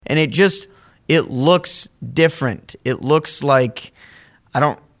and it looks different. It looks like I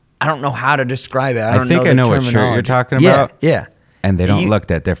don't know how to describe it. I think I know what shirt you're talking about. Yeah. And they don't look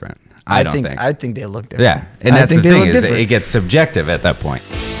that different. I think they look different. Yeah, and that's the thing is it gets subjective at that point.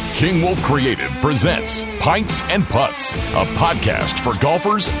 King Wolf Creative presents Pints and Putts, a podcast for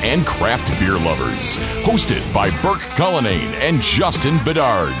golfers and craft beer lovers. Hosted by Burke Cullinane and Justin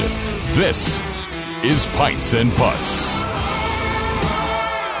Bedard. This is Pints and Putts.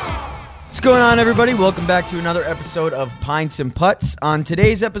 What's going on, everybody? Welcome back to another episode of Pints and Putts. On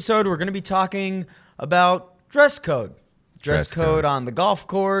today's episode, we're going to be talking about dress code. Dress code on the golf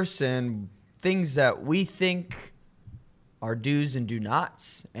course and things that we think are do's and do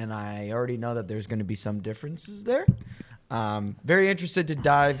nots. And I already know that there's going to be some differences there. Very interested to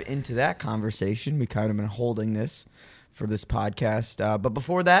dive into that conversation. We kind of been holding this for this podcast. But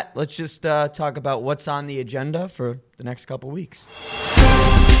before that, let's just talk about what's on the agenda for the next couple weeks.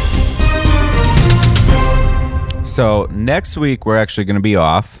 So next week we're actually going to be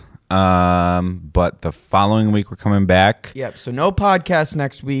off, but the following week we're coming back. Yep. So no podcast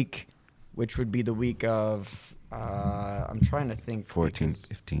next week, which would be the week of I'm trying to think. 14,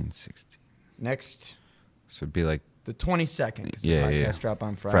 15, 16. Next. So it'd be like the 22nd. Because the podcast drop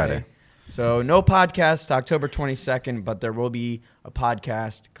on Friday. So no podcast October 22nd, but there will be a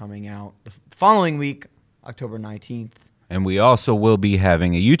podcast coming out the following week, October 19th. And we also will be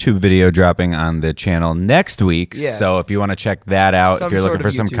having a YouTube video dropping on the channel next week. Yes. So if you want to check that out, if you're looking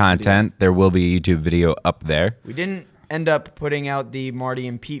for some content, there will be a YouTube video up there. We didn't end up putting out the Marty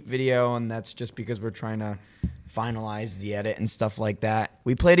and Pete video, and that's just because we're trying to finalize the edit and stuff like that.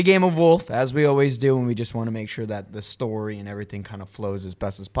 We played a game of Wolf, as we always do, and we just want to make sure that the story and everything kind of flows as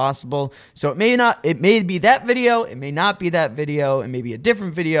best as possible. So it may be that video, it may not be that video, it may be a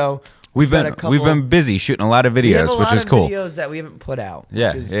different video. We've been busy shooting a lot of videos, which is cool. Videos that we haven't put out,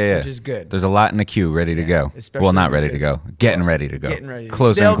 which is good. There's a lot in the queue ready to go. Well, not ready to go. Getting ready to go.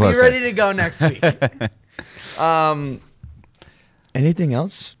 Closer and closer. They'll be ready to go next week. Anything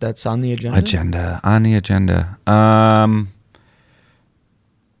else that's on the agenda? On the agenda.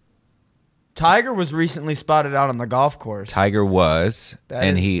 Tiger was recently spotted out on the golf course. Tiger was,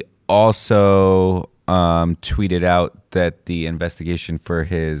 he also tweeted out that the investigation for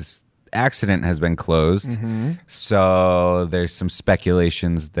his accident has been closed. Mm-hmm. So there's some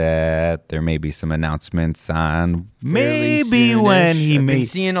speculations that there may be some announcements on maybe when he may. I've been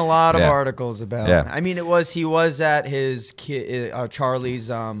seeing a lot of articles about it. I mean, he was at his kid Charlie's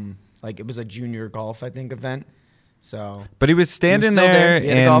it was a junior golf event. So, but he was standing there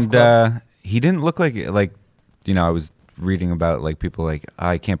and he didn't look like I was reading about people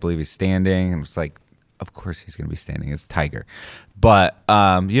I can't believe he's standing, and it's of course he's going to be standing as Tiger. But,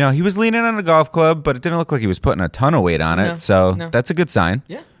 he was leaning on a golf club, but it didn't look like he was putting a ton of weight on it. So that's a good sign.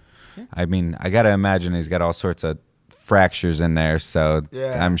 Yeah. I mean, I got to imagine he's got all sorts of fractures in there. So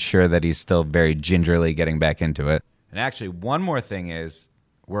I'm sure that he's still very gingerly getting back into it. And actually, one more thing is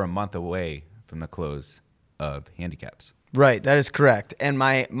we're a month away from the close of handicaps. Right. That is correct. And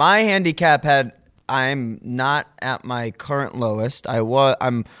my handicap I'm not at my current lowest. Where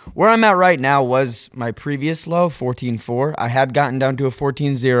I'm at right now was my previous low, 14.4. I had gotten down to a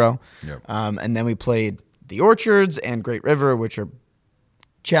 14.0. Yep. And then we played the Orchards and Great River, which are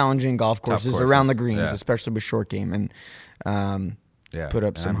challenging golf courses around the greens, especially with short game, and put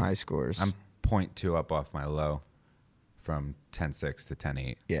up some high scores. I'm 0.2 up off my low from 10.6 to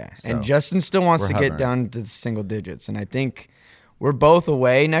 10.8. Yeah, so and Justin still wants to get down to the single digits, and I think we're both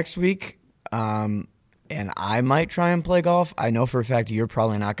away next week. And I might try and play golf. I know for a fact you're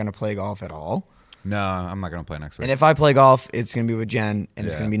probably not going to play golf at all. No, I'm not going to play next week. And if I play golf, it's going to be with Jen, and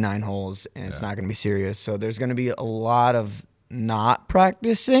it's going to be 9 holes, and it's not going to be serious. So there's going to be a lot of not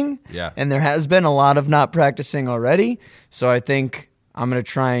practicing. Yeah. And there has been a lot of not practicing already. So I think I'm going to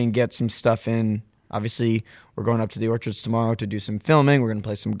try and get some stuff in. Obviously, we're going up to the Orchards tomorrow to do some filming. We're going to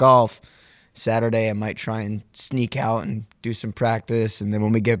play some golf. Saturday, I might try and sneak out and do some practice, and then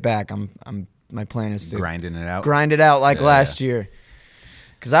when we get back, my plan is to grind it out like last year.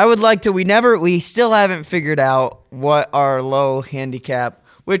 Because I would like to. We still haven't figured out what our low handicap.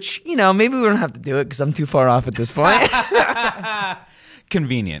 Which maybe we don't have to do it because I'm too far off at this point.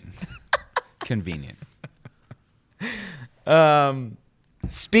 Convenient.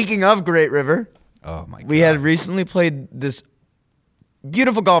 Speaking of Great River, oh my God, we had recently played this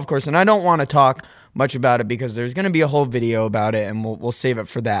beautiful golf course, and I don't want to talk much about it because there's going to be a whole video about it, and we'll save it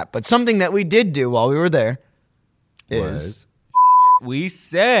for that. But something that we did do while we were there is we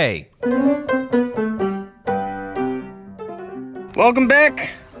say. Welcome back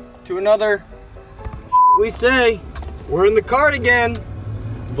to another We Say. We're in the cart again.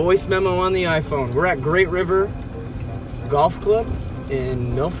 Voice memo on the iPhone. We're at Great River Golf Club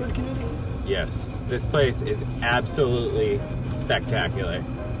in Milford, Connecticut. Yes, this place is absolutely spectacular.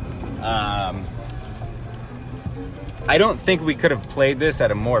 I don't think we could have played this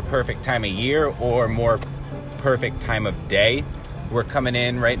at a more perfect time of year or more perfect time of day. We're coming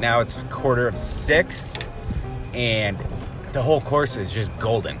in right now, it's 5:45, and the whole course is just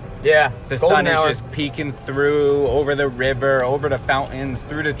golden. Yeah, the sun is just peeking through over the river, over the fountains,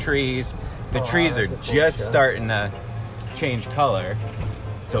 through the trees. The trees are just starting to change color,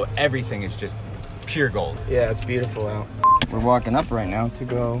 so everything is just pure gold. Yeah, it's beautiful out. We're walking up right now to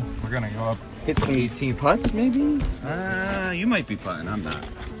go. We're gonna go up, hit some 18 putts, maybe. You might be putting. I'm not.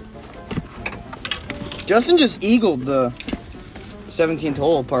 Justin just eagled the 17th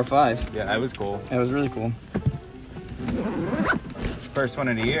hole, par 5. Yeah, that was cool. That was really cool. First one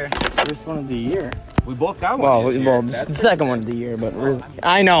of the year. First one of the year. We both got one. Well, it's the second one of the year, but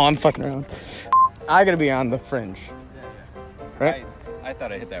I know I'm fucking around. I gotta be on the fringe, right? I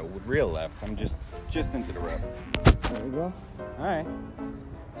thought I hit that real left. I'm just into the rough. There we go. All right.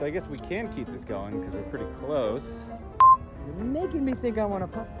 So I guess we can keep this going because we're pretty close. You're making me think I want to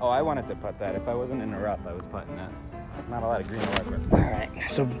putt. Oh, I wanted to putt that. If I wasn't in the rough, I was putting that. Not a lot of green or whatever. All right.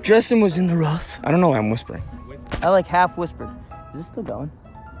 So Justin was in the rough. I don't know why I'm whispering. I like half whispered. Is this still going?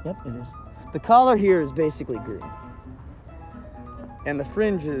 Yep, it is. The collar here is basically green. And the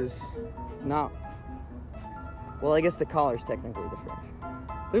fringe is not... Well, I guess the collar's technically the fringe.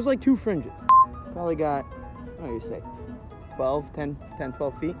 There's like 2 fringes. Probably got, what do you say, 10,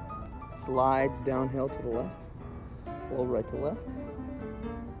 12 feet. Slides downhill to the left. Roll right to left.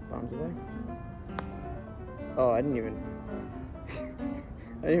 Bombs away. Oh, I didn't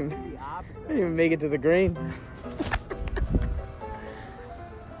even make it to the green.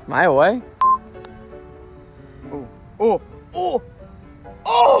 Am I away? Oh,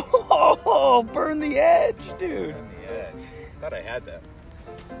 burn the edge, dude. Burn the edge. Thought I had that.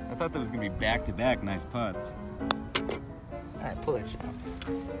 I thought that was going to be back-to-back nice putts. All right, pull that shit out.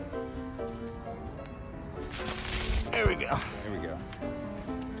 There we go. There we go.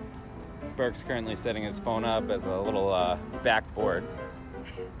 Burke's currently setting his phone up as a little backboard.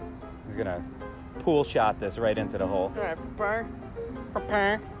 He's going to pool shot this right into the hole. All right,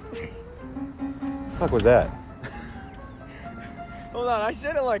 prepare. Fuck was that? Hold on, I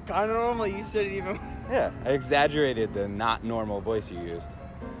said it like kind of normal. You said it even. Yeah, I exaggerated the not normal voice you used.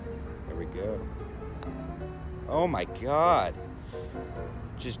 There we go. Oh my God.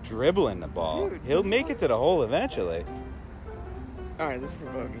 Just dribbling the ball. Dude, he'll make it to the hole eventually. All right, this is for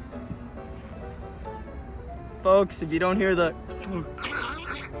bogey. Folks, if you don't hear the...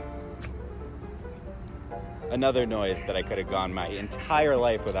 Another noise that I could have gone my entire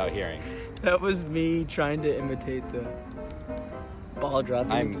life without hearing. That was me trying to imitate the ball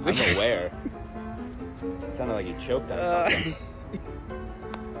dropping. I'm aware. It sounded like he choked on something.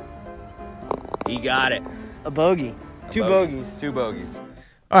 He got it. A bogey. Two bogeys. 2 bogeys.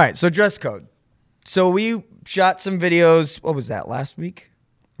 All right, so dress code. So we shot some videos. What was that, last week?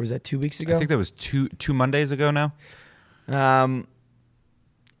 Or was that 2 weeks ago? I think that was two Mondays ago now. And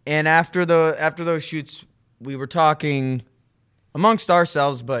after those shoots, we were talking amongst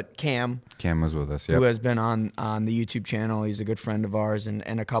ourselves, but Cam was with us, who has been on the YouTube channel. He's a good friend of ours,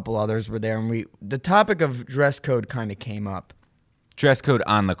 and a couple others were there. And the topic of dress code kind of came up. Dress code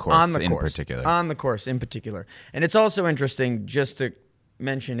on the course in particular. On the course in particular. And it's also interesting, just to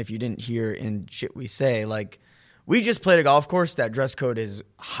mention, if you didn't hear in shit we say, like, we just played a golf course that dress code is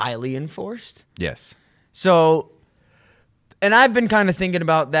highly enforced. Yes. So, and I've been kind of thinking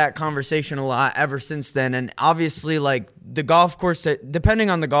about that conversation a lot ever since then. And obviously, like, the golf course, depending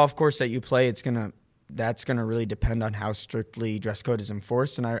on the golf course that you play, that's gonna really depend on how strictly dress code is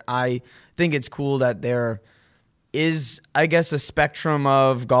enforced. And I think it's cool that there is, I guess, a spectrum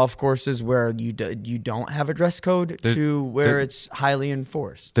of golf courses where you don't have a dress code to where it's highly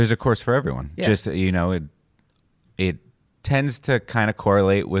enforced. There's a course for everyone. Yeah. Just, it tends to kind of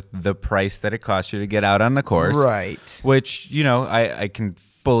correlate with the price that it costs you to get out on the course. Right. Which, I can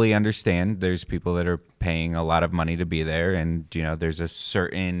fully understand. There's people that are paying a lot of money to be there, and, there's a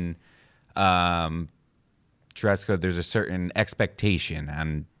certain dress code, there's a certain expectation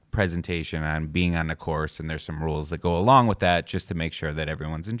on presentation, on being on the course, and there's some rules that go along with that just to make sure that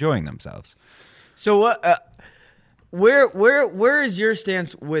everyone's enjoying themselves. So what? Where is your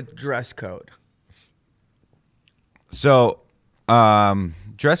stance with dress code? So,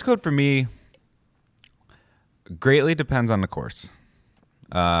 dress code for me greatly depends on the course.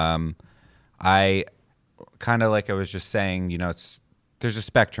 I kind of, like I was just saying, there's a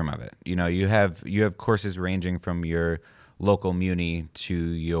spectrum of it. You have courses ranging from your local muni to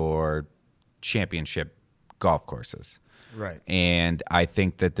your championship golf courses. Right. And I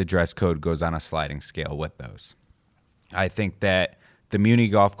think that the dress code goes on a sliding scale with those. I think that the muni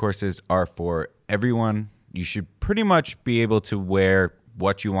golf courses are for everyone. You should pretty much be able to wear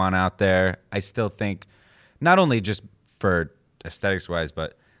what you want out there. I still think not only just for aesthetics wise,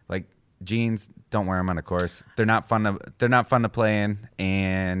 but like jeans, don't wear them on a course. They're not fun to play in,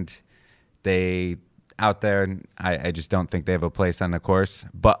 and they out there. I just don't think they have a place on the course.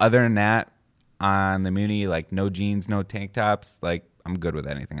 But other than that, on the muni, like no jeans, no tank tops, like I'm good with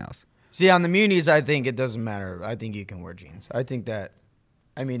anything else. See, on the munis, I think it doesn't matter. I think you can wear jeans. I think that,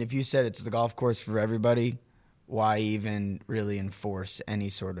 I mean, if you said it's the golf course for everybody, why even really enforce any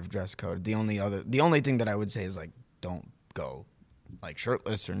sort of dress code? The only thing that I would say is, like, don't go, like,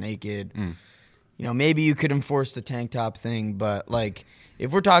 shirtless or naked. You know, maybe you could enforce the tank top thing, but, like,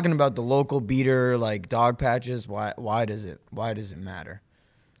 if we're talking about the local beater, like, dog patches, why does it matter?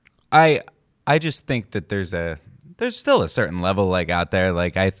 I just think that there's still a certain level, like, out there.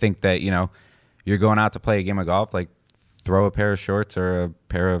 Like, I think that, you know, you're going out to play a game of golf, like, throw a pair of shorts or a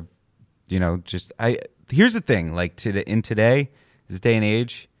pair of, you know, here's the thing, like, in this day and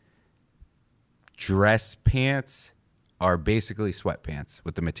age, dress pants are basically sweatpants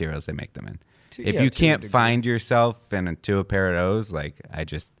with the materials they make them in. If you can't find yourself into a pair of those, like,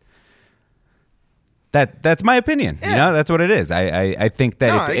 that's my opinion. Yeah. You know, that's what it is. I think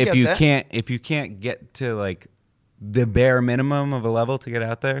that if you can't get to, like, the bare minimum of a level to get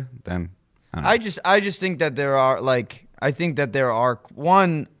out there, then I just think that there are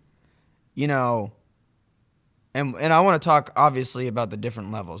one, you know, and I want to talk obviously about the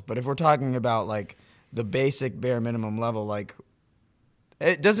different levels, but if we're talking about, like, the basic bare minimum level, like,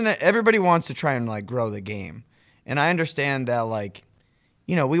 everybody wants to try and, like, grow the game. And I understand that, like,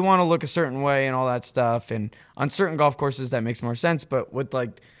 you know, we want to look a certain way and all that stuff, and on certain golf courses that makes more sense, but with,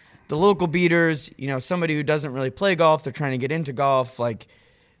 like, the local beaters, you know, somebody who doesn't really play golf, they're trying to get into golf, like,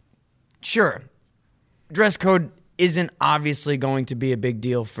 sure, dress code isn't obviously going to be a big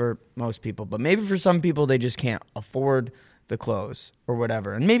deal for most people, but maybe for some people they just can't afford the clothes or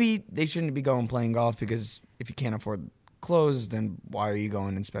whatever. And maybe they shouldn't be going playing golf, because if you can't afford clothes, then why are you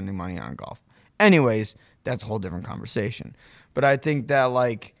going and spending money on golf? Anyways, that's a whole different conversation. But I think that,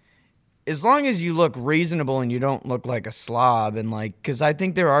 like, as long as you look reasonable and you don't look like a slob, and, like, because I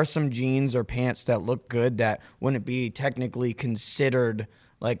think there are some jeans or pants that look good that wouldn't be technically considered,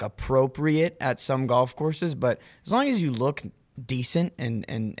 like, appropriate at some golf courses, but as long as you look decent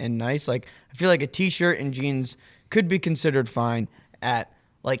and nice, like, I feel like a t-shirt and jeans could be considered fine at,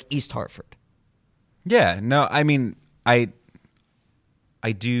 like, East Hartford. Yeah, no, I mean, I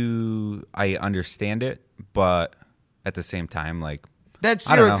understand it, but at the same time, like, that's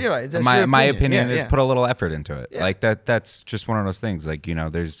my opinion is put a little effort into it. Yeah. Like, that's just one of those things. Like, you know,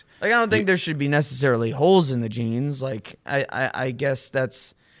 there's, like, I don't think there should be necessarily holes in the jeans. Like, I guess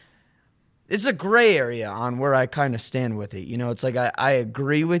it's a gray area on where I kind of stand with it. You know, it's like I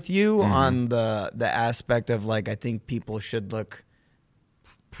agree with you on the aspect of, like, I think people should look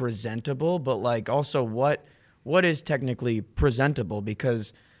presentable, but, like, also what is technically presentable,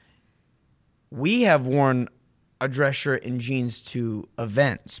 because we have worn a dress shirt and jeans to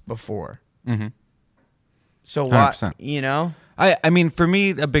events before. Mm-hmm. So what, 100%. You know? I mean, for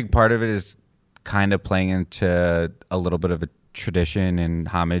me, a big part of it is kind of playing into a little bit of a tradition and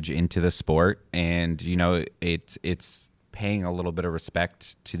homage into the sport. And, you know, it's paying a little bit of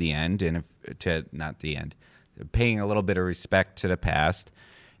respect to the end, and paying a little bit of respect to the past.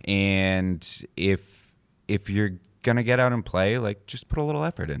 And if you're gonna get out and play, like, just put a little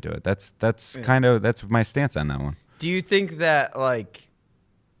effort into it. That's my stance on that one. Do you think that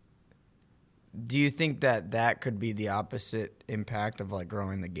that could be the opposite impact of, like,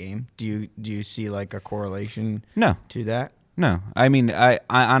 growing the game? Do you see, like, a correlation to that? No. I mean, I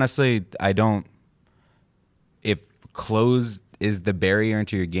honestly, I don't. If clothes is the barrier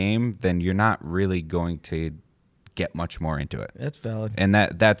into your game, then you're not really going to get much more into it. That's valid. And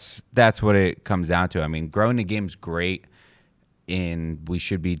that's what it comes down to. I mean, growing the game's great, and we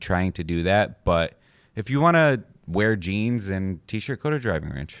should be trying to do that. But if you want to wear jeans and t-shirt, go to a driving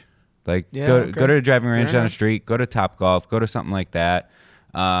range. Like, go to a driving range down the street. Go to Topgolf. Go to something like that.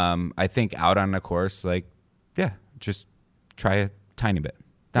 I think out on the course, like, just try a tiny bit.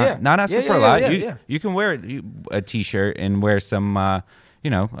 Not asking for a lot. You can wear a t-shirt and wear some, a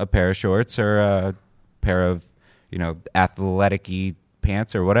pair of shorts or a pair of, athletic-y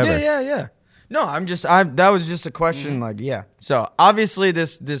pants or whatever. Yeah. No, that was just a question. Like, So obviously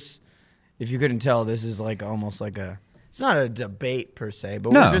this, if you couldn't tell, this is like almost like it's not a debate per se,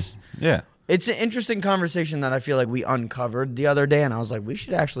 but we're just, It's an interesting conversation that I feel like we uncovered the other day, and I was like, we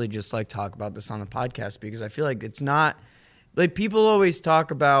should actually just like talk about this on the podcast, because I feel like it's not like people always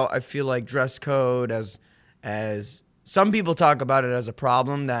talk about, I feel like, dress code as some people talk about it as a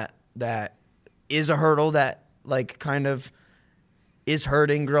problem that is a hurdle that like kind of is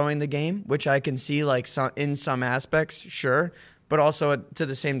hurting growing the game, which I can see like in some aspects, sure, but also to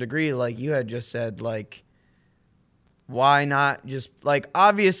the same degree, like you had just said, like why not just like,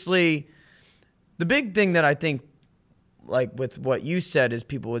 obviously the big thing that I think, like with what you said, is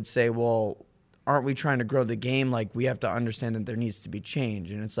people would say, well, aren't we trying to grow the game? Like, we have to understand that there needs to be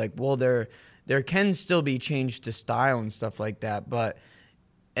change. And it's like, well, there can still be change to style and stuff like that.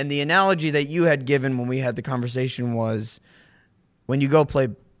 And the analogy that you had given when we had the conversation was when you go play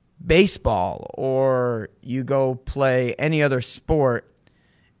baseball or you go play any other sport,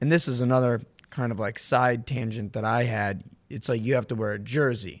 and this is another kind of like side tangent that I had, it's like you have to wear a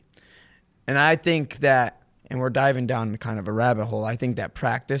jersey. And I think that, and we're diving down kind of a rabbit hole, I think that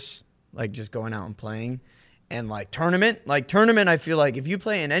practice, like just going out and playing, and like tournament, I feel like if you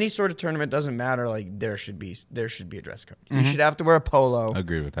play in any sort of tournament, doesn't matter, like there should be a dress code. Mm-hmm. You should have to wear a polo. I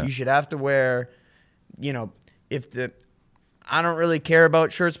agree with that. You should have to wear, I don't really care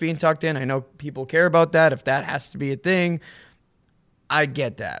about shirts being tucked in. I know people care about that. If that has to be a thing, I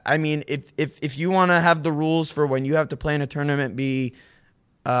get that. I mean, if you want to have the rules for when you have to play in a tournament be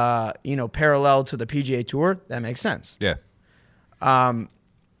parallel to the PGA Tour, that makes sense. Yeah.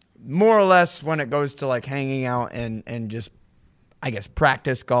 More or less when it goes to like hanging out and just, I guess,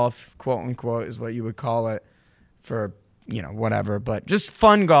 practice golf, quote unquote, is what you would call it for, whatever. But just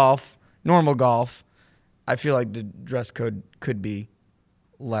fun golf, normal golf, I feel like the dress code could be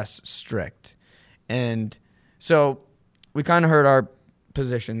less strict. And so we kind of heard our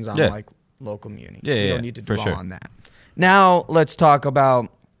positions on like local muni. We don't need to dwell on that. Now let's talk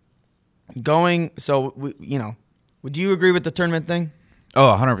about going. So, would you agree with the tournament thing?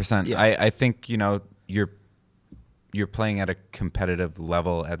 Oh, 100%. Yeah. I think, you're playing at a competitive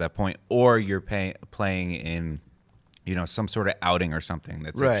level at that point, or you're playing in, some sort of outing or something.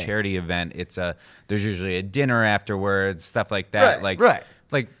 That's a charity event. There's usually a dinner afterwards, stuff like that. Right.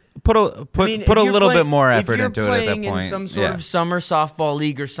 Like put a little bit more effort into it at that point. If you're playing in some sort of summer softball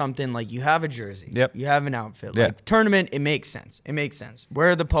league or something, like you have a jersey. Yep. You have an outfit. Yep. Like tournament, it makes sense.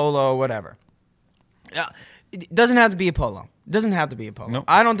 Wear the polo, whatever. Yeah. It doesn't have to be a polo. Nope.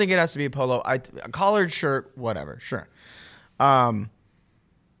 I don't think it has to be a polo. A collared shirt, whatever, sure. But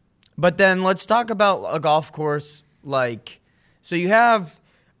then let's talk about a golf course. Like, so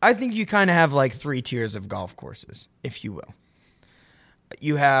I think you kind of have like 3 tiers of golf courses, if you will.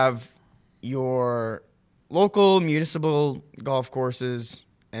 You have your local municipal golf courses,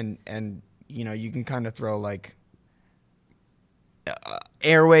 and you can kind of throw like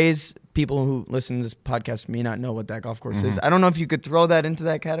airways. People who listen to this podcast may not know what that golf course is. I don't know if you could throw that into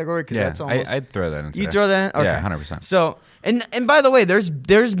that category. That's almost, I'd throw that into. You throw that in? Okay. Yeah, 100%. So, and by the way,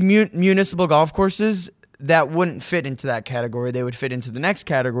 there's municipal golf courses that wouldn't fit into that category. They would fit into the next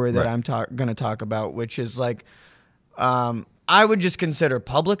category that I'm going to talk about, which is like, I would just consider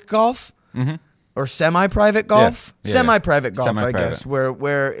public golf or semi-private golf. Yeah. Semi-private golf, Semi-private. I guess,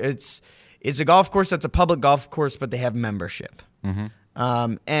 where it's a golf course that's a public golf course, but they have membership.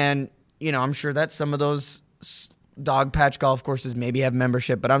 And I'm sure that some of those dog patch golf courses maybe have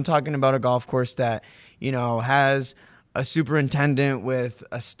membership, but I'm talking about a golf course that, has a superintendent with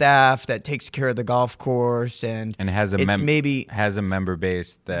a staff that takes care of the golf course and has a member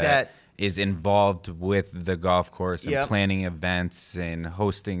base that is involved with the golf course and planning events and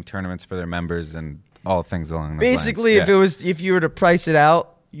hosting tournaments for their members and all things along those lines. Basically, if you were to price it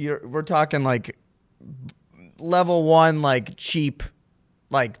out, we're talking like level 1, like cheap,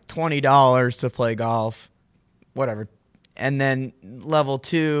 like $20 to play golf, whatever, and then level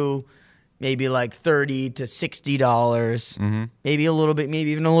 2, maybe like $30 to $60, maybe a little bit,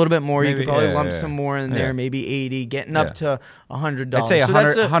 maybe even a little bit more. You could probably lump some more in there, maybe $80, getting up to $100. I'd say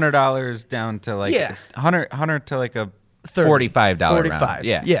 $100 down to like $100 to like a $45 round.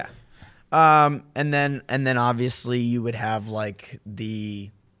 Yeah. And then obviously you would have like the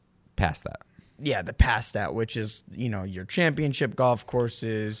past that. Yeah, the past that, which is your championship golf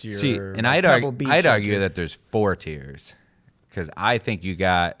courses. And I'd argue that there's 4 tiers, because I think you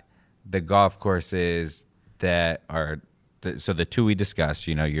got the golf courses that are the 2 we discussed.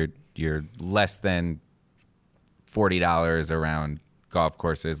 You're less than $40 around golf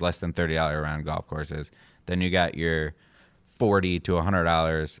courses, less than $30 around golf courses. Then you got your $40 to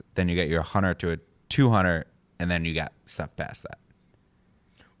 $100. Then you got your $100 to $200, and then you got stuff past that.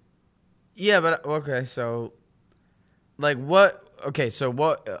 Yeah, but okay, so like what? Okay, so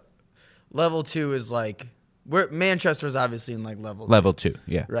what? level 2 is like Manchester's obviously in like level 2. Level 2,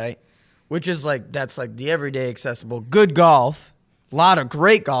 yeah. Right? Which is like that's like the everyday accessible good golf. A lot of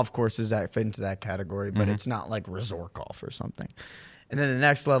great golf courses that fit into that category, but it's not like resort golf or something. And then the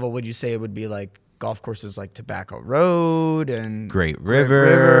next level, would you say it would be like golf courses like Tobacco Road and Great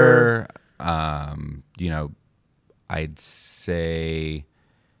River. You know, I'd say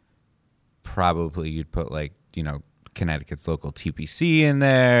probably you'd put like, you know, Connecticut's local TPC in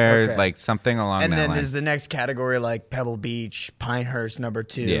there, like something along and that then line. there's the next category like Pebble Beach, Pinehurst number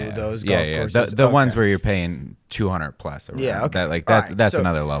 2, those golf courses. The ones where you're paying 200 plus. Or yeah, okay. That's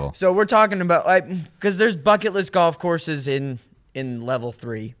another level. So we're talking about like because there's bucket list golf courses in level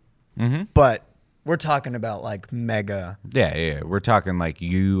 3, but we're talking about like mega. Yeah. We're talking like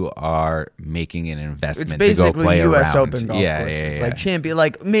you are making an investment. It's basically to go play U.S. around. Open golf courses, like champion,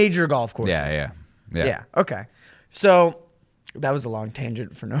 like major golf courses. Yeah. Okay. So that was a long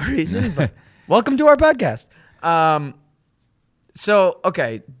tangent for no reason, but welcome to our podcast.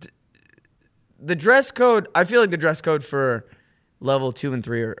 The dress code, I feel like the dress code for level 2 and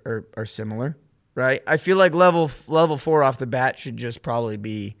 3 are similar, right? I feel like level 4 off the bat should just probably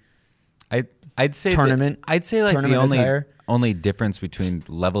be I'd say tournament. I'd say like the attire. only difference between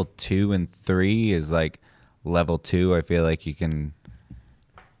level 2 and 3 is like level 2, I feel like you can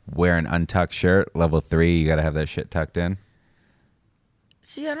wear an untucked shirt. Level 3, you got to have that shit tucked in.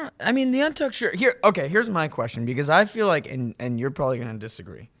 See, I mean, the untucked shirt. Here's my question, because I feel like, and you're probably going to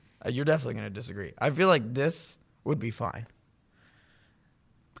disagree. You're definitely going to disagree. I feel like this would be fine.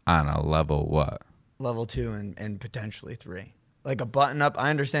 On a level what? Level 2 and potentially 3. Like a button up. I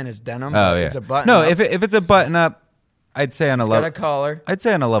understand it's denim. Oh, yeah. It's a button up. No, if it's a button up, I'd say on a level. Got a collar. I'd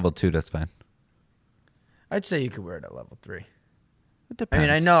say on a level 2, that's fine. I'd say you could wear it at level 3. It depends. I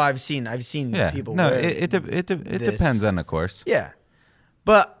mean, I know I've seen people wear it depends on the course. Yeah.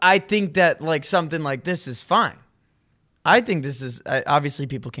 But I think that like something like this is fine. I think this is obviously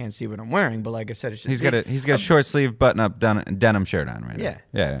people can't see what I'm wearing, but like I said, it's just he's got a short sleeve button up denim shirt on right now.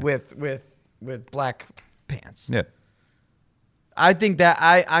 Yeah. With black pants. Yeah. I think that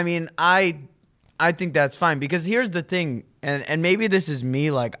I think that's fine, because here's the thing, and maybe this is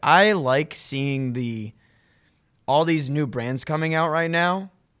me, like I like seeing all these new brands coming out right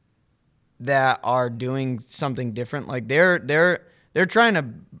now that are doing something different. Like they're trying to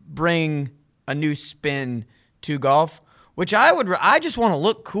bring a new spin to golf, which I just want to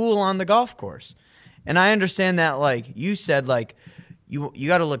look cool on the golf course. And I understand that, like you said, like you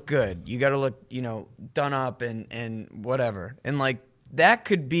got to look good. You got to look, done up and whatever. And like that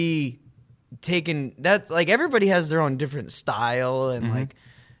could be taken. That's like everybody has their own different style and like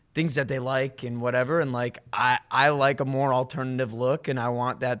things that they like and whatever. And like I like a more alternative look, and I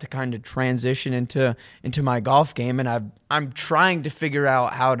want that to kind of transition into my golf game. And I'm trying to figure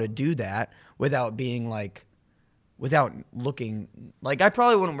out how to do that without looking like I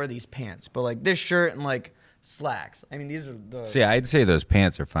probably wouldn't wear these pants, but like this shirt and like slacks. I mean, these are the. See, I'd say those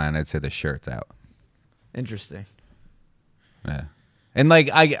pants are fine. I'd say the shirt's out. Interesting. Yeah, and like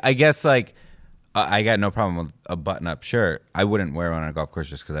I guess like. I got no problem with a button-up shirt. I wouldn't wear one on a golf course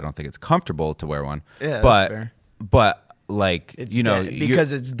just because I don't think it's comfortable to wear one. Yeah, that's fair. But like it's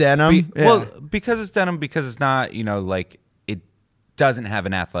because it's denim. Well, because it's denim, because it's not like it doesn't have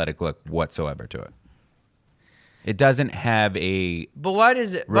an athletic look whatsoever to it. It doesn't have a. But why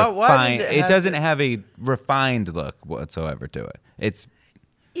does it? Why does it doesn't have a refined look whatsoever to it. It's.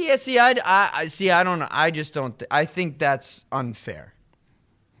 Yeah. See, I don't know. I just don't. I think that's unfair.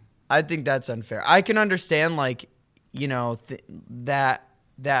 I think that's unfair. I can understand, like, that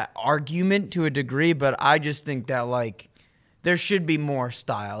argument to a degree, but I just think that, like, there should be more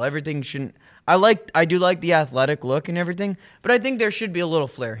style. Everything shouldn't. I do like the athletic look and everything, but I think there should be a little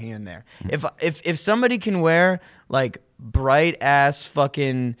flair here and there. If somebody can wear like bright ass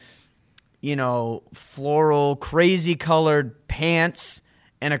fucking, floral, crazy colored pants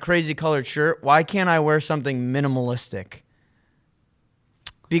and a crazy colored shirt, why can't I wear something minimalistic?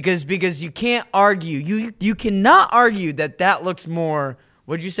 Because you can't argue. You cannot argue that looks more,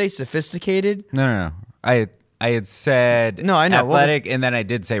 what'd you say, sophisticated? No. I had said no, I know. athletic, and then I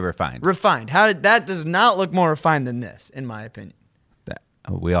did say refined. Refined. That does not look more refined than this, in my opinion.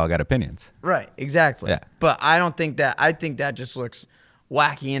 We all got opinions. Right, exactly. Yeah. But I don't think that. I think that just looks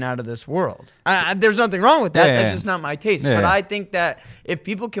wacky and out of this world. There's nothing wrong with that. Yeah, that's just not my taste. Yeah, but I think that if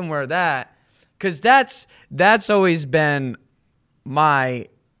people can wear that, because that's always been my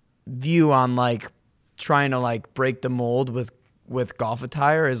view on like trying to like break the mold with golf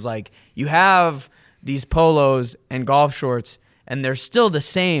attire, is like you have these polos and golf shorts and they're still the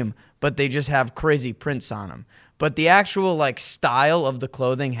same, but they just have crazy prints on them. but the actual like style of the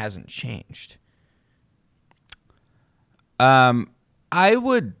clothing hasn't changed. I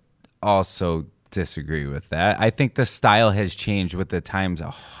would also disagree with that. I think the style has changed with the times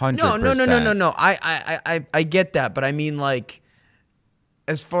 100%. No. I get that, but I mean like,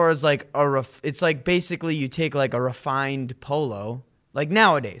 as far as like it's like basically you take like a refined polo. Like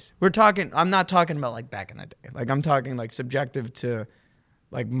nowadays, I'm not talking about like back in the day. Like I'm talking like subjective to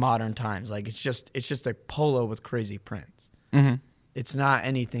like modern times. Like it's just a polo with crazy prints. Mm-hmm. It's not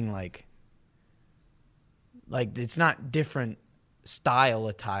anything like it's not different style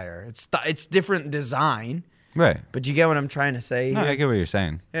attire. It's different design. Right. But you get what I'm trying to say? No, here? I get what you're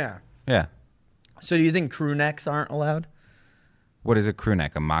saying. Yeah. Yeah. So do you think crew necks aren't allowed? What is a crew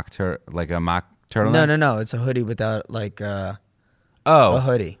neck? A mock turtleneck? No. It's a hoodie without like a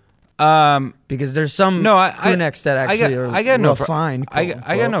hoodie. Because there's some crew necks that actually are refined. I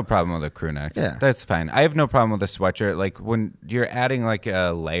got no problem with a crew neck. Yeah. That's fine. I have no problem with a sweatshirt. Like when you're adding like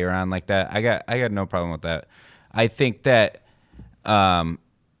a layer on like that, I got no problem with that. I think that I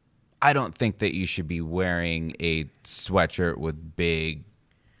don't think that you should be wearing a sweatshirt with big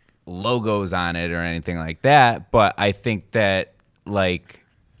logos on it or anything like that. But I think that like,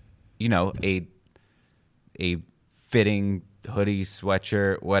 you know, a fitting hoodie,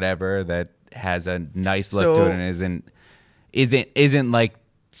 sweatshirt, whatever that has a nice look to it and isn't like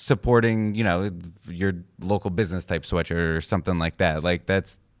supporting, you know, your local business type sweatshirt or something like that. Like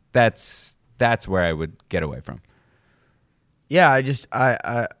that's where I would get away from. Yeah,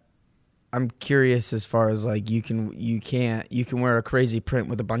 I'm curious as far as like you can wear a crazy print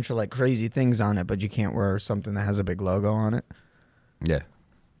with a bunch of like crazy things on it, but you can't wear something that has a big logo on it. Yeah.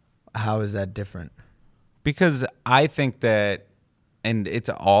 How is that different? Because I think that, and it's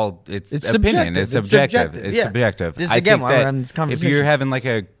opinion. Subjective. It's subjective. It's yeah. subjective. This I again, think why we're that having this if conversation. you're having like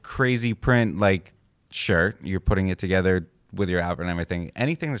a crazy print like shirt, you're putting it together with your outfit and everything.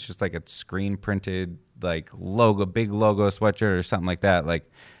 Anything that's just like a screen printed like big logo sweatshirt or something like that. Like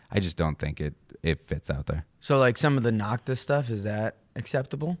I just don't think it fits out there. So like some of the Nocta stuff, is that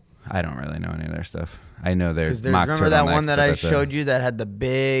acceptable? I don't really know any of their stuff. I know there's remember that one that I showed you that had the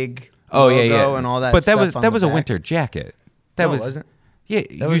big logo and all that. But stuff that was a back? winter jacket. It wasn't. Yeah,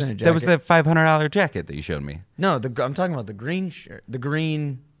 that wasn't a jacket. That was the $500 jacket that you showed me. No, I'm talking about the green shirt. The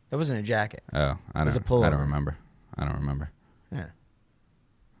green. That wasn't a jacket. Oh, I don't remember. Yeah.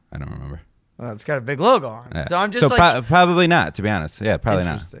 I don't remember. Well, it's got a big logo on it. Yeah. So I'm just probably not, to be honest. Yeah, probably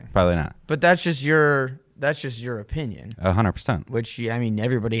not. Probably not. But that's just your opinion. 100%. Which I mean,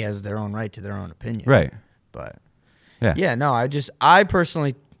 everybody has their own right to their own opinion. Right. But yeah. No, I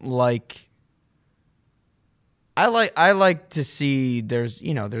personally like. I like to see there's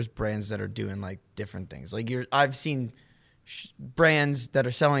brands that are doing like different things. Like I've seen brands that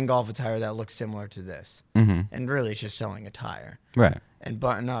are selling golf attire that look similar to this, and really it's just selling attire, right? And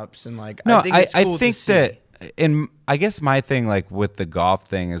button ups and like no, I think it's cool I think to see. that, and I guess my thing like with the golf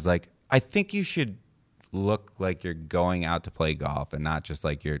thing is like I think you should look like you're going out to play golf and not just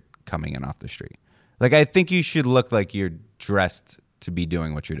like you're coming in off the street. Like I think you should look like you're dressed to be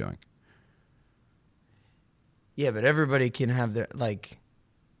doing what you're doing. Yeah, but everybody can have their like.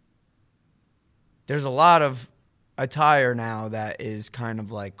 There's a lot of attire now that is kind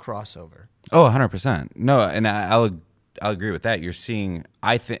of like crossover. Oh, 100%. No, and I'll agree with that. You're seeing.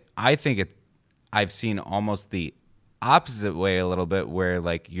 I think I've seen almost the opposite way a little bit, where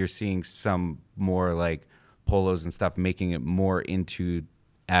like you're seeing some more like polos and stuff making it more into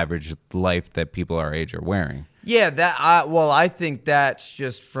average life that people our age are wearing. Yeah, I think that's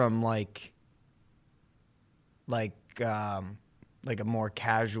just from like a more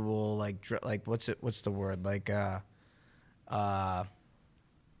casual like what's the word I'm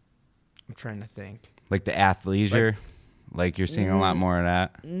trying to think, like the athleisure, like you're seeing a lot more of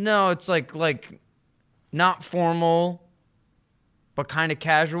that. No, it's like not formal but kind of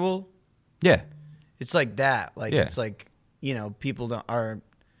casual. Yeah, it's like that. Like yeah. It's like, people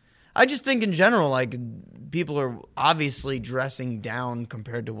I just think in general, like, people are obviously dressing down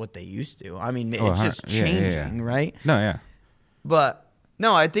compared to what they used to. I mean, it's just changing, right? No, yeah. But,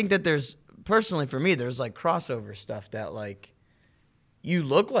 no, I think that personally for me, there's, like, crossover stuff that, like, you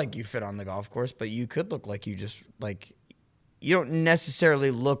look like you fit on the golf course, but you could look like you just, like, you don't necessarily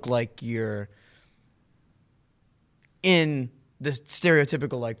look like you're in the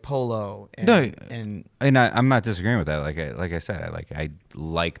stereotypical like polo. And I'm not disagreeing with that. Like I said, I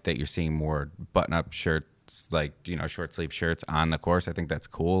like that you're seeing more button-up shirts, like short sleeve shirts on the course. I think that's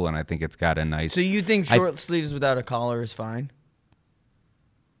cool, and I think it's got a nice. So you think short sleeves without a collar is fine?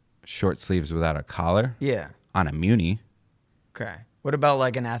 Short sleeves without a collar? Yeah. On a muni. Okay. What about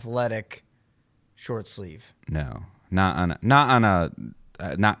like an athletic short sleeve? No, not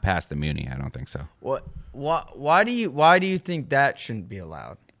past the Muni. I don't think so. Why do you think that shouldn't be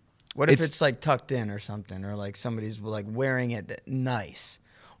allowed? What if it's like tucked in or something, or like somebody's like wearing it nice,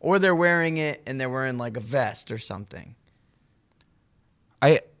 or they're wearing it and they're wearing like a vest or something?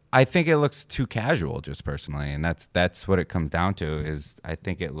 I think it looks too casual, just personally, and that's what it comes down to. Is I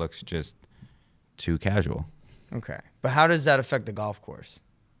think it looks just too casual. Okay, but how does that affect the golf course,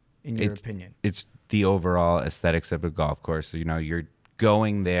 in your opinion? It's the overall aesthetics of a golf course. You know, you're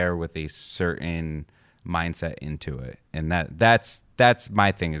going there with a certain mindset into it, and that's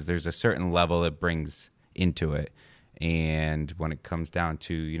my thing. Is there's a certain level it brings into it, and when it comes down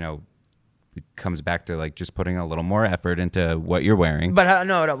to, you know, it comes back to like just putting a little more effort into what you're wearing. But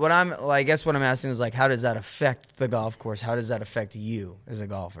no, what I guess what I'm asking is like, how does that affect the golf course? How does that affect you as a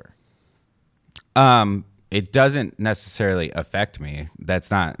golfer? It doesn't necessarily affect me. That's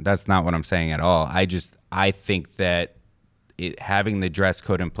not what I'm saying at all. I think that having the dress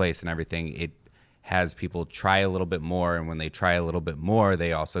code in place and everything, it has people try a little bit more, and when they try a little bit more,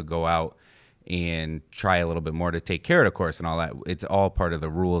 they also go out and try a little bit more to take care of the course and all that. It's all part of the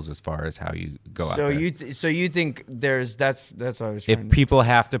rules as far as how you go out there. So you think that's what I was trying if people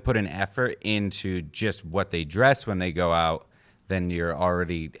have to put an effort into just what they dress when they go out, then you're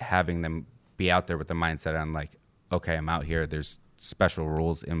already having them be out there with the mindset on like, okay, I'm out here. There's special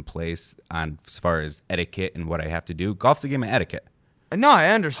rules in place on as far as etiquette and what I have to do. Golf's a game of etiquette. No, I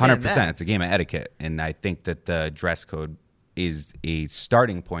understand 100%. It's a game of etiquette, and I think that the dress code is a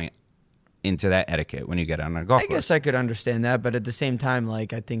starting point into that etiquette when you get on a golf course. I guess I could understand that, but at the same time,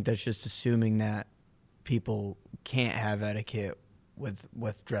 like, I think that's just assuming that people can't have etiquette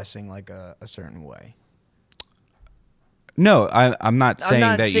with dressing like a certain way. No, I'm not saying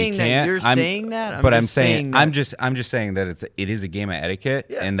that you can't. That you're saying that, I'm saying I'm just saying that it is a game of etiquette,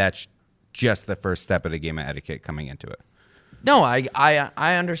 and that's just the first step of the game of etiquette coming into it. No,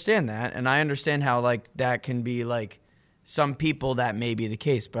 I understand that, and I understand how like that can be like some people that may be the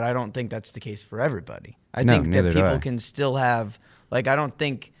case, but I don't think that's the case for everybody. I think that people can still have like I don't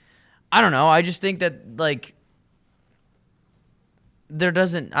know. I just think that like there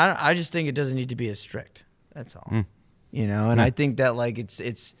doesn't. I just think it doesn't need to be as strict. That's all. You know, and I think that like it's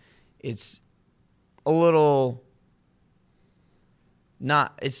a little.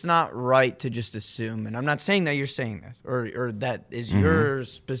 It's not right to just assume, and I'm not saying that you're saying this or that is your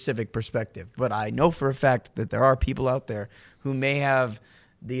specific perspective, but I know for a fact that there are people out there who may have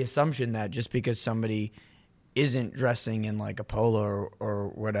the assumption that just because somebody isn't dressing in like a polo or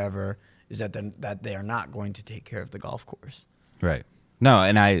whatever is that they are not going to take care of the golf course. Right. No,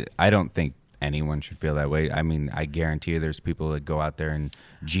 and I don't think anyone should feel that way. I mean, I guarantee you there's people that go out there in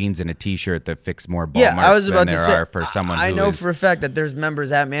jeans and a T-shirt that fix more ball marks than there are for someone who I know for a fact that there's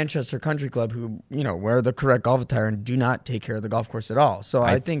members at Manchester Country Club who, you know, wear the correct golf attire and do not take care of the golf course at all. So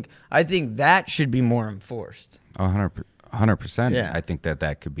I think that should be more enforced. 100%. Yeah. I think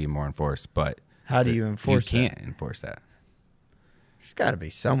that could be more enforced, but how do you enforce that? You can't enforce that. There's got to be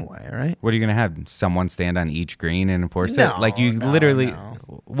some way, right? What are you going to have? Someone stand on each green and enforce it? Like you literally. No.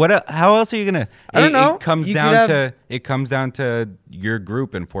 What? How else are you going to? I don't know. It comes down to your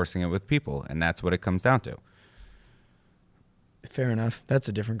group enforcing it with people, and that's what it comes down to. Fair enough. That's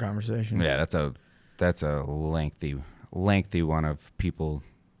a different conversation. Yeah, that's a lengthy one of people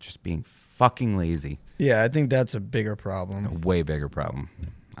just being fucking lazy. Yeah, I think that's a bigger problem. A way bigger problem.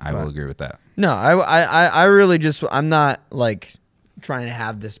 I will agree with that. No, I really just I'm not like trying to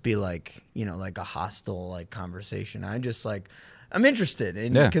have this be like, you know, like a hostile like conversation. I just like I'm interested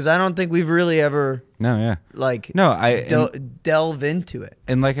in because I don't think we've really ever delve into it.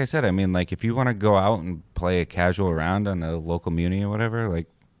 And like I said, I mean, like if you want to go out and play a casual round on a local muni or whatever, like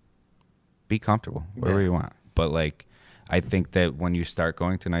be comfortable wherever you want. But like I think that when you start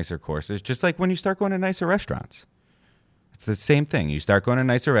going to nicer courses, just like when you start going to nicer restaurants, it's the same thing. You start going to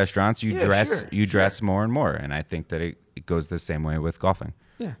nicer restaurants, you dress more and more, and I think that it goes the same way with golfing.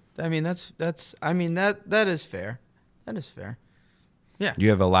 Yeah, I mean that is fair. That is fair. Yeah, you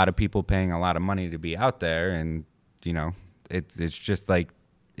have a lot of people paying a lot of money to be out there, and you know it's just like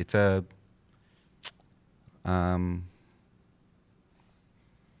it's a damn,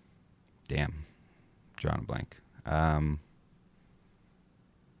 drawing a blank.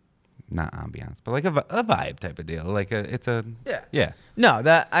 Not ambiance, but like a vibe type of deal. Like yeah. No,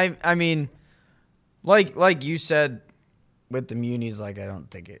 that I mean, like you said with the munis, like I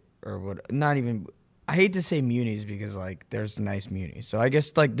don't think it or what. Not even. I hate to say munis because like there's nice munis. So I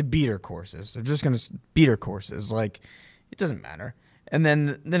guess like the beater courses. They're just gonna beater courses. Like it doesn't matter. And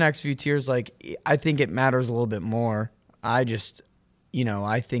then the next few tiers, like I think it matters a little bit more. I just, you know,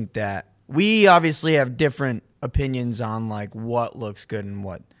 I think that we obviously have different opinions on like what looks good and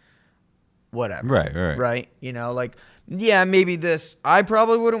whatever. Right. You know, like, yeah, maybe this. I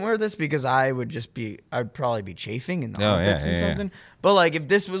probably wouldn't wear this because I'd probably be chafing in the armpits and something. Yeah. But like, if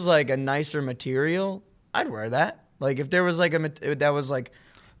this was like a nicer material, I'd wear that. Like, if there was like that was like.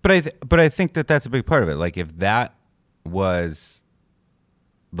 But I think that's a big part of it. Like, if that was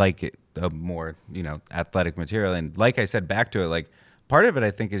like a more, you know, athletic material, and like I said, back to it, like part of it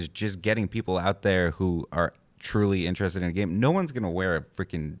I think is just getting people out there who are truly interested in a game. No one's gonna wear a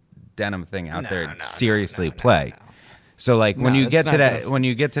freaking denim thing out there and seriously play. So like when you get to that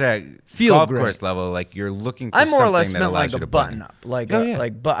golf course level, like you're looking for something that allows you to. I more or less meant like a button up.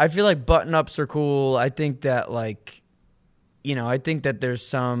 But I feel like button ups are cool. I think that like, you know, I think that there's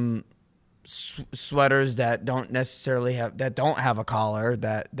some sweaters that don't have a collar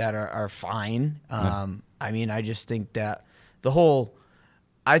that are fine. I mean, I just think that the whole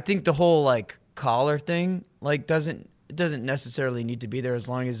like collar thing like doesn't necessarily need to be there as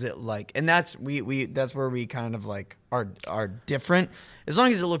long as it like, and that's that's where we kind of like are different, as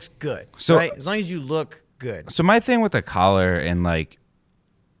long as it looks good. So right? As long as you look good. So my thing with the collar and like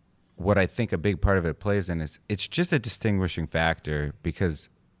what I think a big part of it plays in is it's just a distinguishing factor, because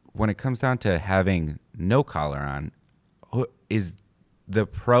when it comes down to having no collar on, is the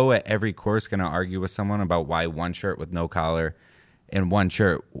pro at every course going to argue with someone about why one shirt with no collar and one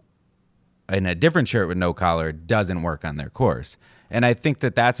shirt and a different shirt with no collar doesn't work on their course? And I think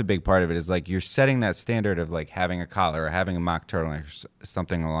that that's a big part of it, is like you're setting that standard of like having a collar or having a mock turtleneck or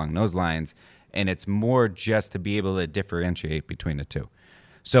something along those lines, and it's more just to be able to differentiate between the two.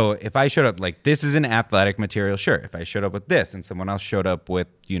 So if I showed up like, this is an athletic material shirt. If I showed up with this and someone else showed up with,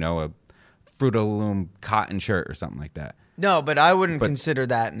 you know, a Fruit of the Loom cotton shirt or something like that. No, but I wouldn't consider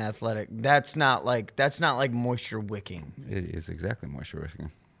that an athletic. That's not like moisture wicking. It is exactly moisture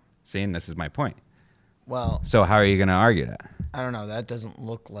wicking. See, and this is my point. Well, so how are you going to argue that? I don't know. That doesn't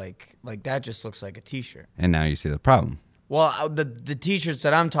look like that just looks like a T-shirt. And now you see the problem. Well, the T-shirts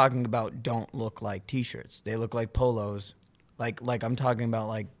that I'm talking about don't look like T-shirts. They look like polos. Like I'm talking about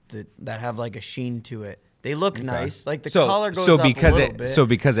like that have like a sheen to it. They look nice. Like the collar goes up a little bit. So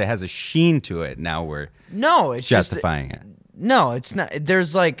because it has a sheen to it, now we're it's justifying it. No, it's not.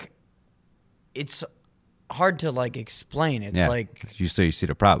 There's like, it's hard to like explain. It's like you see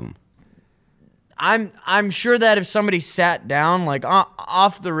the problem. I'm sure that if somebody sat down like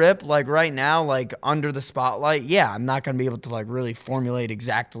off the rip, like right now, like under the spotlight, I'm not going to be able to like really formulate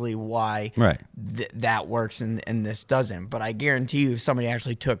exactly why that works and this doesn't. But I guarantee you, if somebody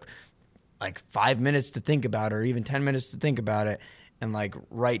actually took like 5 minutes to think about it, or even 10 minutes to think about it, and like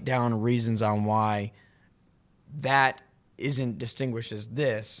write down reasons on why that isn't distinguished as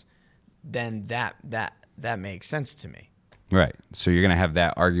this, then that makes sense to me. Right. So you're going to have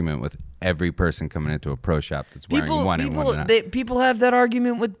that argument with every person coming into a pro shop that's wearing one and one not. People have that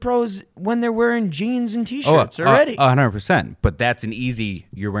argument with pros when they're wearing jeans and T-shirts already. 100%. But that's an easy,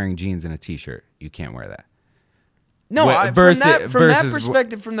 you're wearing jeans and a T-shirt. You can't wear that. No, from that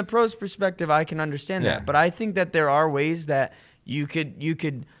perspective, from the pro's perspective, I can understand that. But I think that there are ways that you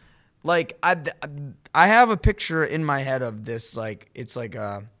could like, I have a picture in my head of this, like, it's like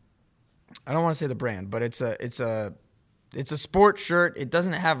a, I don't want to say the brand, but it's a sport shirt. It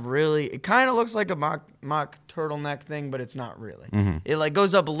doesn't have really, it kind of looks like a mock turtleneck thing, but it's not really. Mm-hmm. It like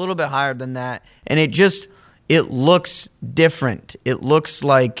goes up a little bit higher than that, and it looks different. It looks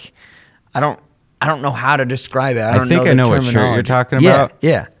like, I don't know how to describe it. I think I know what shirt you're talking about.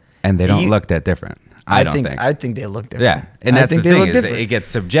 Yeah. And they don't look that different. I think they look different. Yeah. And that's the thing, is it gets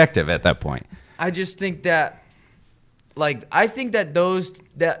subjective at that point. I just think that, like, I think that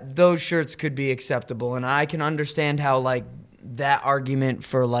those shirts could be acceptable, and I can understand how like that argument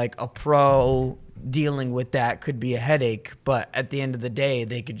for like a pro dealing with that could be a headache. But at the end of the day,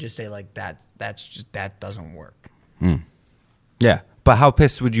 they could just say like that doesn't work. Yeah, but how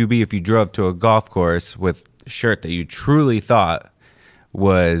pissed would you be if you drove to a golf course with a shirt that you truly thought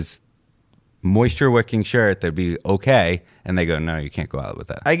was moisture wicking shirt that'd be okay, and they go, no, you can't go out with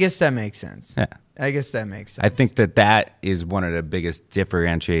that? I guess that makes sense. Yeah. I guess that makes sense. I think that is one of the biggest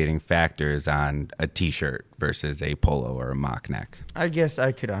differentiating factors on a T-shirt versus a polo or a mock neck. I guess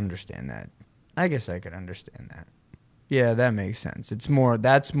I could understand that. Yeah, that makes sense. That's more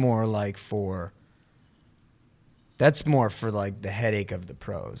for like the headache of the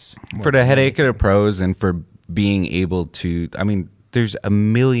pros. For the headache of the pros, and for being able to, I mean, there's a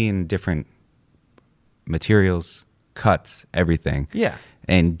million different materials, cuts, everything. Yeah.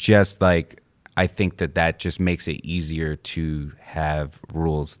 And just like, I think that just makes it easier to have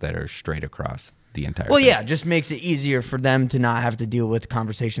rules that are straight across the entire thing. Yeah, just makes it easier for them to not have to deal with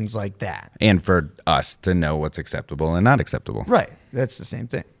conversations like that. And for us to know what's acceptable and not acceptable. Right. That's the same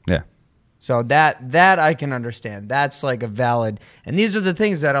thing. Yeah. So that I can understand. That's like a valid, and these are the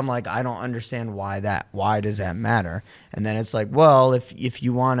things that I'm like, I don't understand why does that matter? And then it's like, well, if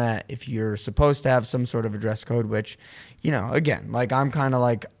you're supposed to have some sort of a dress code, which, again, like I'm kind of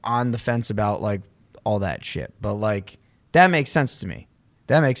like on the fence about like all that shit, but like that makes sense to me.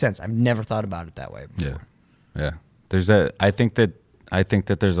 That makes sense. I've never thought about it that way before. Yeah. I think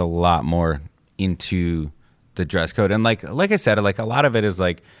that there's a lot more into the dress code, and like I said, like a lot of it is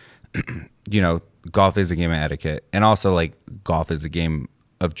like, golf is a game of etiquette, and also like golf is a game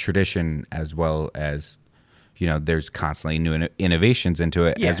of tradition, as well as, there's constantly new innovations into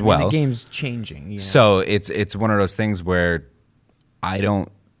it as well. The game's changing. So it's one of those things where I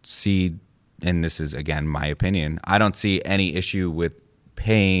don't see, and this is again my opinion, I don't see any issue with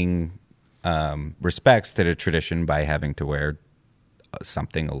paying respects to the tradition by having to wear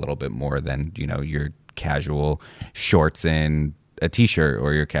something a little bit more than your casual shorts and a t-shirt,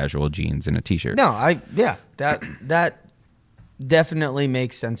 or your casual jeans and a t-shirt. No, that definitely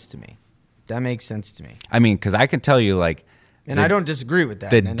makes sense to me. That makes sense to me. I mean, because I can tell you, like, and I don't disagree with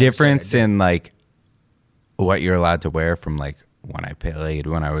that. The difference in like what you're allowed to wear from like when I played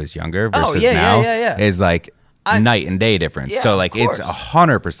when I was younger versus now is like night and day difference. So like it's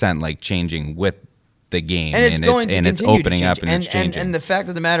 100% like changing with the game, and it's opening up and it's changing. And the fact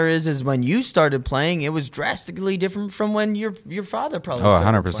of the matter is when you started playing, it was drastically different from when your father probably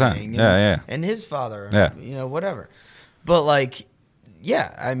started 100%. playing. And his father, whatever. But like,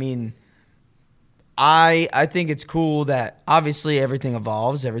 I mean, I think it's cool that obviously everything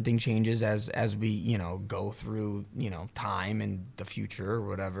evolves, everything changes as we, go through, time and the future or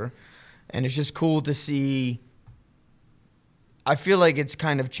whatever. And it's just cool to see. I feel like it's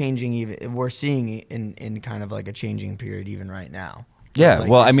kind of changing. Even we're seeing it in kind of like a changing period even right now. Yeah,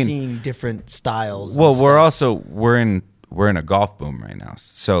 like well, I mean, seeing different styles. Well, we're in a golf boom right now.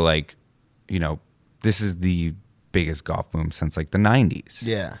 So like, this is the biggest golf boom since like the 90s.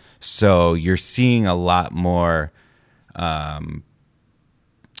 Yeah. So you're seeing a lot more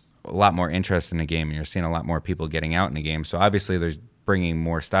interest in the game, and you're seeing a lot more people getting out in the game. So obviously there's bringing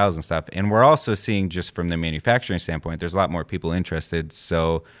more styles and stuff, and we're also seeing, just from the manufacturing standpoint, there's a lot more people interested.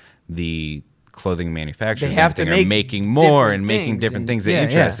 So the clothing manufacturers are making more and making different things of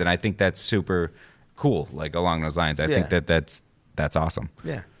interest, and I think that's super cool. Like along those lines, I think that's awesome.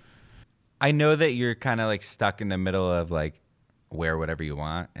 Yeah, I know that you're kind of like stuck in the middle of like wear whatever you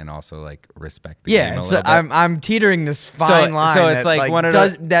want and also like respect the game a little bit. I'm teetering this fine line. So it's like one of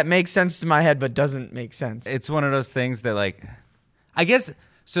those that makes sense to my head but doesn't make sense. It's one of those things that like, I guess,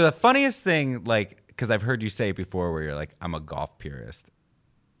 so the funniest thing, like, because I've heard you say it before where you're like, I'm a golf purist.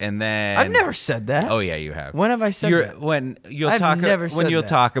 And then I've never said that. Oh yeah, you have. When have I said that? When you'll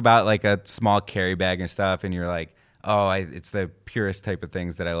talk about like a small carry bag and stuff, and you're like, oh, it's the purest type of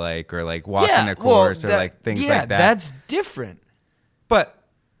things that I like, or like walking a course, or like things like that. That's different. But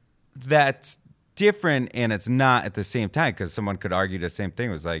that's different, and it's not at the same time, because someone could argue the same thing.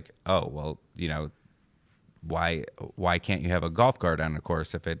 It was like, oh, well, why can't you have a golf cart on the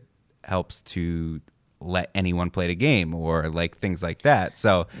course if it helps to let anyone play the game, or like things like that?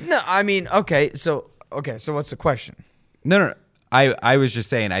 So no, I mean, okay, so what's the question? No. I was just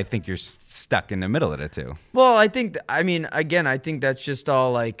saying, I think you're stuck in the middle of the two. Well, I think that's just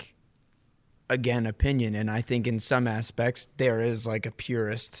all like, again, opinion, and I think in some aspects there is like a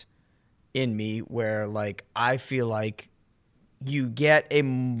purist in me where like I feel like you get a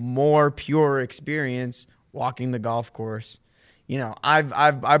more pure experience walking the golf course.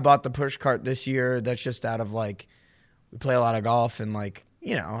 I bought the push cart this year. That's just out of like, we play a lot of golf, and like,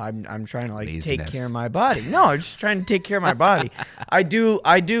 I'm trying to like take care of my body. No, I'm just trying to take care of my body. I do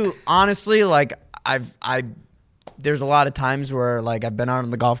honestly, like there's a lot of times where like I've been out on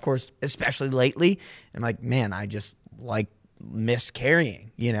the golf course, especially lately, and like, man, I just like miss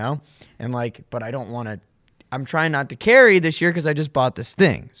carrying, and like, but I don't want to. I'm trying not to carry this year because I just bought this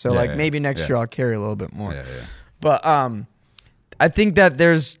thing. So maybe next year I'll carry a little bit more. Yeah. But I think that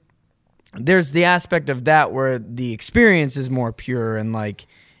there's the aspect of that where the experience is more pure, and like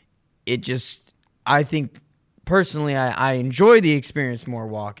it just, I think personally I enjoy the experience more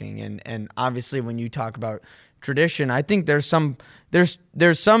walking, and obviously when you talk about tradition, I think there's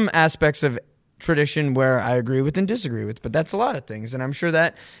some aspects of tradition where I agree with and disagree with, but that's a lot of things, and I'm sure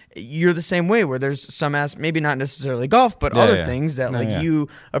that you're the same way, where there's some maybe not necessarily golf, but other things that you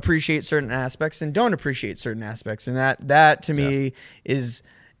appreciate certain aspects and don't appreciate certain aspects, and that to me is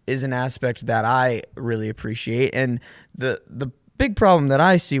is an aspect that I really appreciate. And the big problem that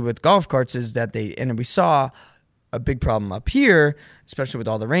I see with golf carts is that and we saw a big problem up here, especially with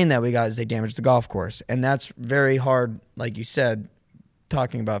all the rain that we got, is they damaged the golf course. And that's very hard, like you said,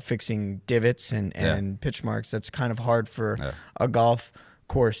 talking about fixing divots and pitch marks. That's kind of hard for a golf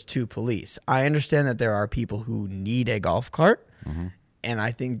course to police. I understand that there are people who need a golf cart, and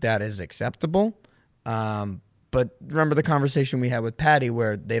I think that is acceptable. But remember the conversation we had with Patty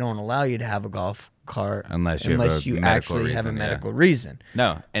where they don't allow you to have a golf cart unless you actually have a medical reason.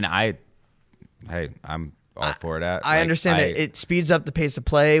 No, and I'm all for that. I understand that it speeds up the pace of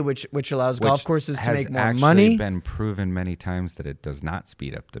play, which allows golf courses to make more money. Has actually been proven many times that it does not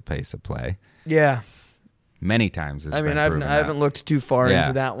speed up the pace of play. Yeah. Many times it's been proven I haven't looked too far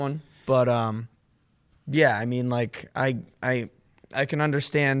into that one. But, yeah, I mean, like, I can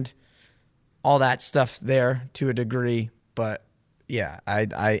understand all that stuff there to a degree. But, yeah,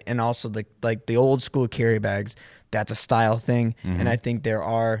 and also, the old school carry bags, that's a style thing. And I think there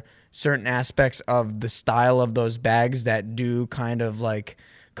are certain aspects of the style of those bags that do kind of like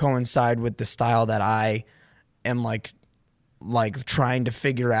coincide with the style that I am like trying to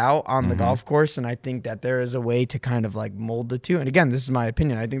figure out on the golf course. And I think that there is a way to kind of like mold the two. And again, this is my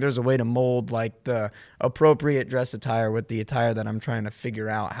opinion. I think there's a way to mold like the appropriate dress attire with the attire that I'm trying to figure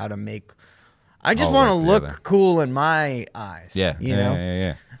out how to make. I just want to look cool in my eyes. Yeah. You know?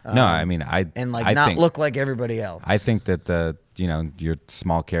 Yeah. No, I mean, I not look like everybody else. I think that your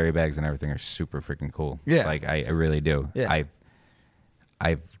small carry bags and everything are super freaking cool. Yeah, like I really do. Yeah.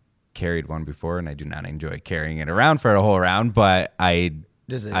 I've carried one before, and I do not enjoy carrying it around for a whole round. But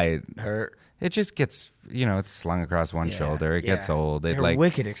does it hurt? It just gets it's slung across one shoulder. It gets old. They're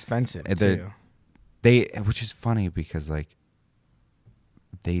wicked expensive too. Which is funny because like.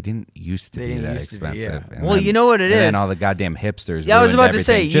 They didn't used to be that expensive. Well, you know what it is. And then all the goddamn hipsters. Yeah, I was about to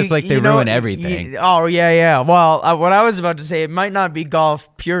say, just like they ruin everything. Oh yeah. Well, what I was about to say, it might not be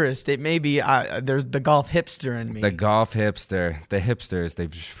golf purist. It may be there's the golf hipster in me. The golf hipster, the hipsters. They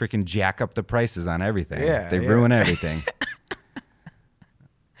just freaking jack up the prices on everything. Yeah, they ruin everything.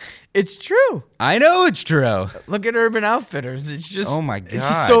 It's true. I know it's true. Look at Urban Outfitters. It's just my god, it's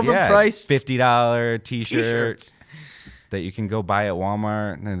just overpriced. $50 t-shirts. That you can go buy at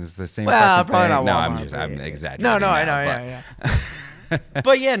Walmart, and it's the same. Well, probably not Walmart. I'm exaggerating. No, I know, yeah.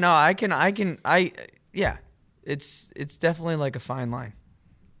 But yeah, no, I can, yeah. It's definitely like a fine line.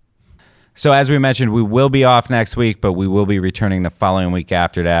 So as we mentioned, we will be off next week, but we will be returning the following week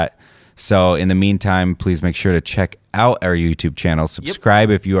after that. So in the meantime, please make sure to check out our YouTube channel. Subscribe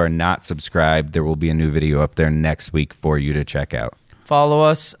if you are not subscribed. There will be a new video up there next week for you to check out. Follow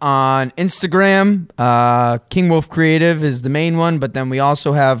us on Instagram. King Wolf Creative is the main one, but then we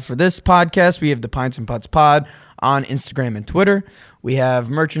also have, for this podcast, we have the Pints and Putts Pod on Instagram and Twitter. We have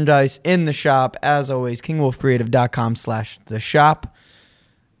merchandise in the shop. As always, kingwolfcreative.com/the shop.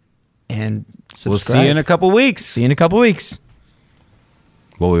 And subscribe. We'll see you in a couple weeks.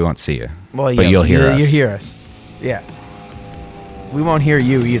 Well, we won't see you. Well, yeah, but you'll hear us. You'll hear us. Yeah. We won't hear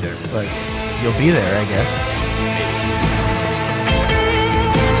you either, but you'll be there, I guess.